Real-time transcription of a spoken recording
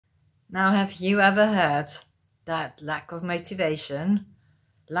Now, have you ever heard that lack of motivation,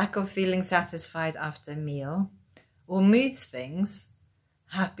 lack of feeling satisfied after a meal, or mood swings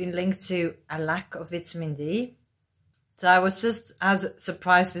have been linked to a lack of vitamin D? So I was just as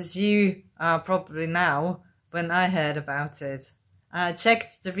surprised as you are probably now when I heard about it. I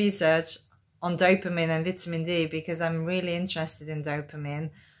checked the research on dopamine and vitamin D because I'm really interested in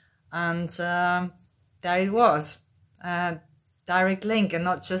dopamine, and there it was. Direct link, and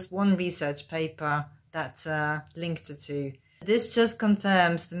not just one research paper that linked the two. This just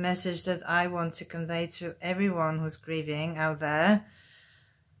confirms the message that I want to convey to everyone who's grieving out there.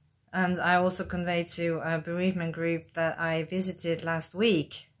 And I also conveyed to a bereavement group that I visited last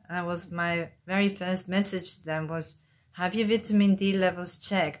week. That was my very first message to them was, have your vitamin D levels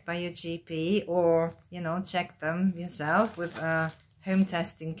checked by your GP, or, check them yourself with a home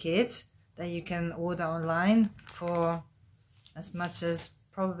testing kit that you can order online for as much as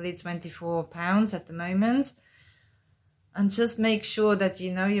probably £24 at the moment. And just make sure that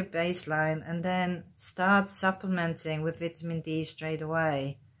you know your baseline, and then start supplementing with vitamin D straight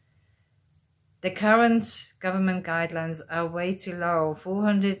away. The current government guidelines are way too low.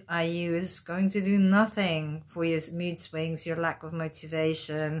 400 IU is going to do nothing for your mood swings, your lack of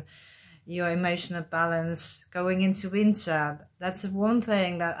motivation, your emotional balance going into winter. That's one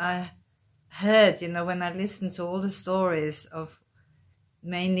thing that I heard, when I listened to all the stories of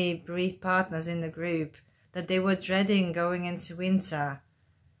mainly bereaved partners in the group, that they were dreading going into winter.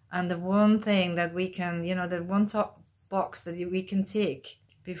 And the one thing that we can, the one top box that we can tick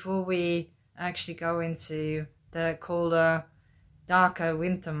before we actually go into the colder, darker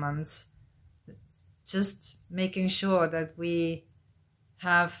winter months, just making sure that we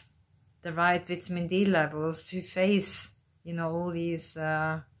have the right vitamin D levels to face, all these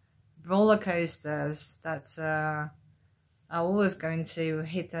roller coasters that are always going to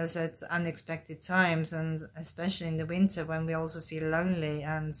hit us at unexpected times, and especially in the winter when we also feel lonely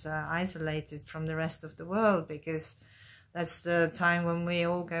and isolated from the rest of the world, because that's the time when we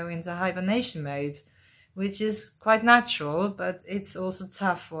all go into hibernation mode, which is quite natural, but it's also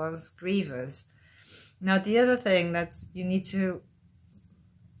tough for us grievers. Now, the other thing that you need to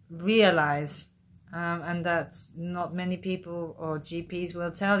realize, and that not many people or GPs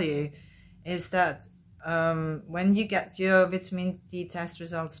will tell you, is that when you get your vitamin D test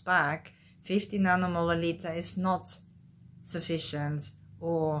results back, 50 nanomolar liter is not sufficient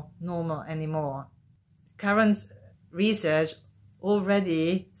or normal anymore. Current research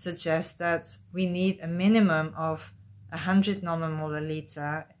already suggests that we need a minimum of 100 nanomolar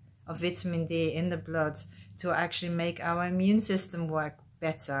liter of vitamin D in the blood to actually make our immune system work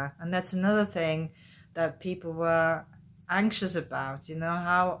better. And that's another thing that people were anxious about,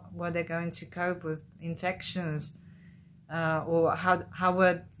 how were they going to cope with infections, or how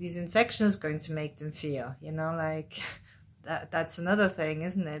were these infections going to make them feel, that's another thing,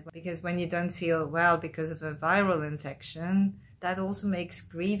 isn't it? Because when you don't feel well because of a viral infection, that also makes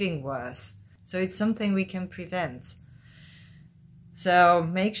grieving worse. So it's something we can prevent. So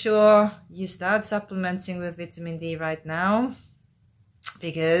make sure you start supplementing with vitamin D right now,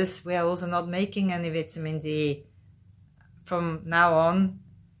 because we are also not making any vitamin D from now on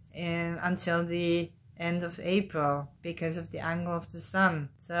until the end of April because of the angle of the sun.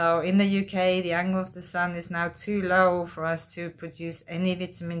 So in the UK, the angle of the sun is now too low for us to produce any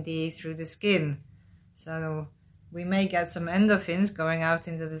vitamin D through the skin. So we may get some endorphins going out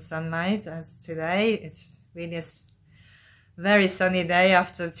into the sunlight, as today it's really a very sunny day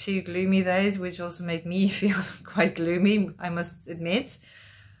after 2 gloomy days, which also made me feel quite gloomy, I must admit.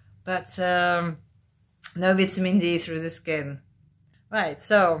 But no vitamin D through the skin. Right,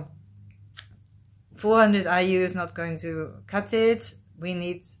 so 400 IU is not going to cut it. We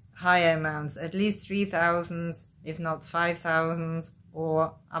need higher amounts, at least 3,000, if not 5,000,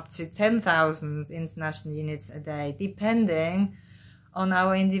 or up to 10,000 international units a day, depending on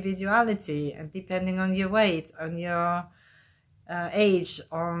our individuality and depending on your weight, on your age,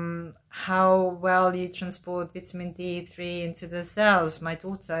 on how well you transport vitamin D3 into the cells. My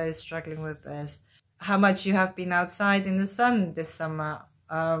daughter is struggling with this. How much you have been outside in the sun this summer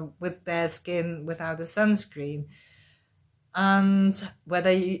with bare skin without a sunscreen, and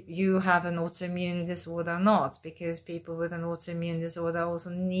whether you have an autoimmune disorder or not, because people with an autoimmune disorder also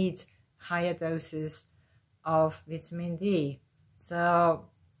need higher doses of vitamin D. So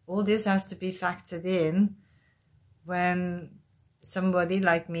all this has to be factored in when somebody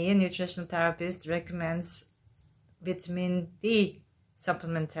like me, a nutritional therapist, recommends vitamin D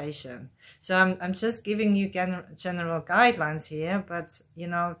supplementation. So I'm just giving you general guidelines here, but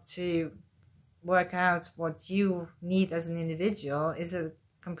to work out what you need as an individual is a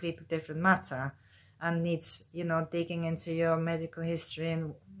completely different matter and needs, you know, digging into your medical history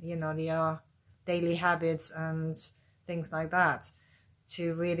and, you know, your daily habits and things like that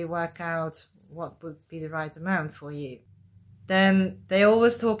to really work out what would be the right amount for you. Then they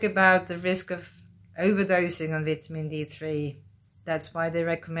always talk about the risk of overdosing on vitamin D3. That's why they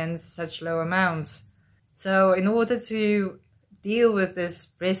recommend such low amounts. So in order to deal with this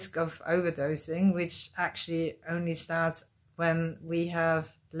risk of overdosing, which actually only starts when we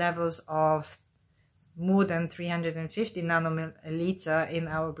have levels of more than 350 nanomilliliter in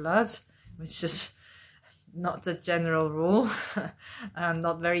our blood, which is not the general rule and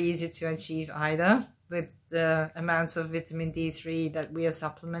not very easy to achieve either with the amounts of vitamin D3 that we are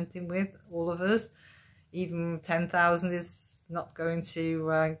supplementing with, all of us. Even 10,000 is not going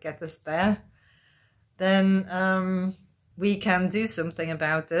to get us there. Then we can do something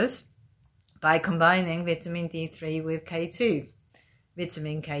about this by combining vitamin D3 with K2,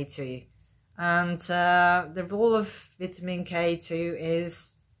 vitamin K2. And the role of vitamin K2 is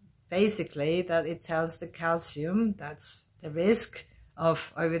basically that it tells the calcium, that's the risk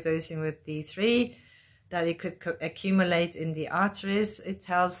of overdosing with D3, that it could accumulate in the arteries. It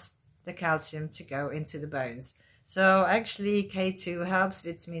tells the calcium to go into the bones. So actually K2 helps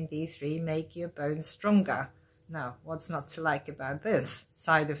vitamin D3 make your bones stronger. Now, what's not to like about this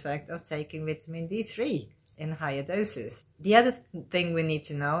side effect of taking vitamin D3 in higher doses? The other thing we need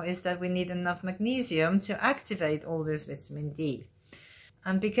to know is that we need enough magnesium to activate all this vitamin D.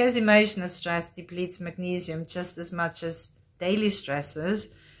 And because emotional stress depletes magnesium just as much as daily stressors,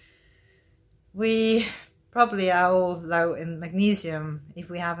 we probably are all low in magnesium if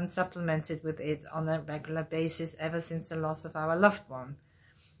we haven't supplemented with it on a regular basis ever since the loss of our loved one.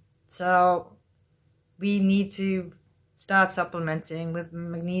 So we need to start supplementing with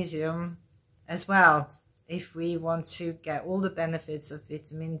magnesium as well if we want to get all the benefits of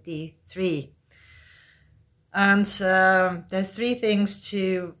vitamin D3. And there's three things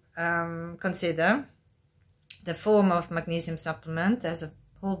to consider. The form of magnesium supplement, there's a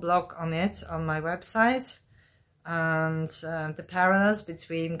whole blog on it on my website, and the parallels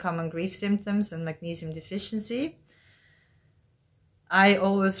between common grief symptoms and magnesium deficiency. I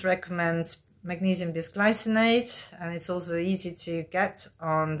always recommend magnesium bisglycinate, and it's also easy to get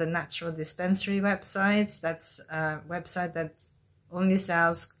on the Natural Dispensary website. That's a website that only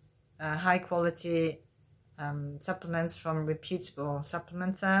sells high quality supplements from reputable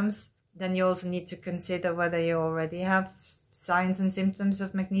supplement firms. Then you also need to consider whether you already have signs and symptoms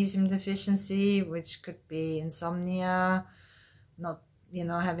of magnesium deficiency, which could be insomnia, not, you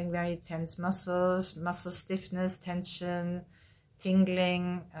know, having very tense muscles, muscle stiffness, tension,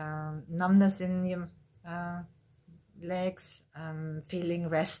 tingling, numbness in your legs, feeling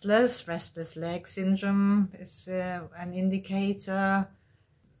restless leg syndrome is an indicator,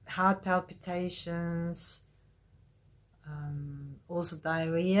 heart palpitations, also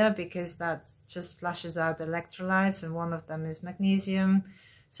diarrhea, because that just flushes out electrolytes and one of them is magnesium.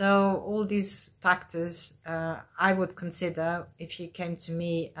 So all these factors I would consider if you came to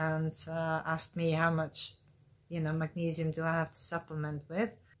me and asked me how much, you know, magnesium do I have to supplement with.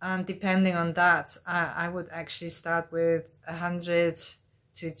 And depending on that, I would actually start with 100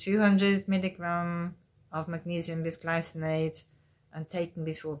 to 200 milligram of magnesium bisglycinate and taken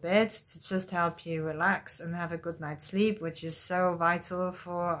before bed to just help you relax and have a good night's sleep, which is so vital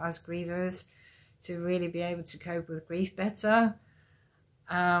for us grievers to really be able to cope with grief better.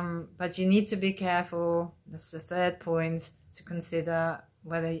 But you need to be careful, that's the third point, to consider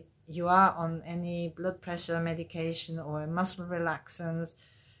whether you are on any blood pressure medication or a muscle relaxant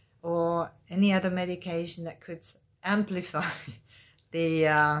or any other medication that could amplify the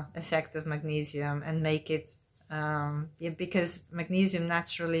effect of magnesium and make it because magnesium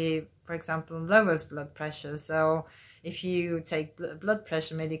naturally, for example, lowers blood pressure. So if you take blood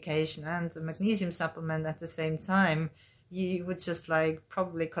pressure medication and a magnesium supplement at the same time, you would just like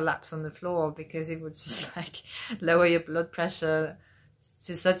probably collapse on the floor, because it would just like lower your blood pressure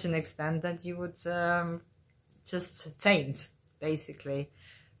to such an extent that you would just faint, basically.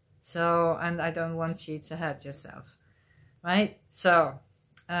 So, and I don't want you to hurt yourself, right? So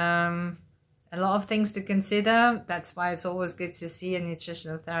a lot of things to consider. That's why it's always good to see a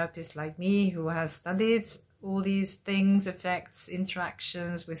nutritional therapist like me who has studied all these things, effects,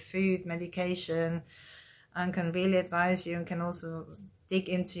 interactions with food, medication, and can really advise you and can also dig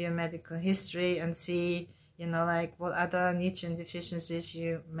into your medical history and see, you know, like what other nutrient deficiencies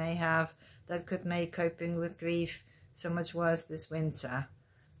you may have that could make coping with grief so much worse this winter.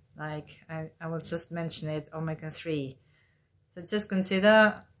 Like I will just mention it, omega-3. So just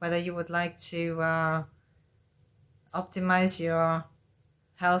consider whether you would like to optimize your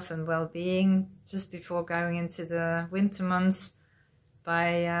health and well-being just before going into the winter months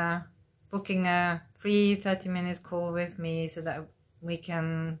by booking a free 30-minute call with me so that we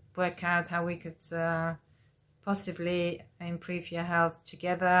can work out how we could possibly improve your health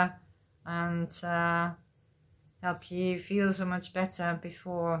together and help you feel so much better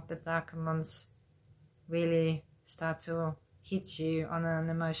before the darker months really start to hit you on an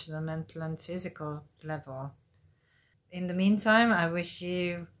emotional, mental and physical level. In the meantime, I wish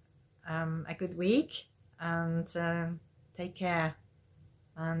you a good week and take care.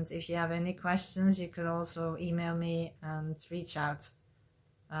 And if you have any questions, you can also email me and reach out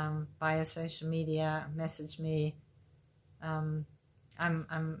via social media, message me. I'm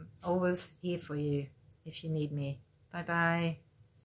always here for you if you need me. Bye bye.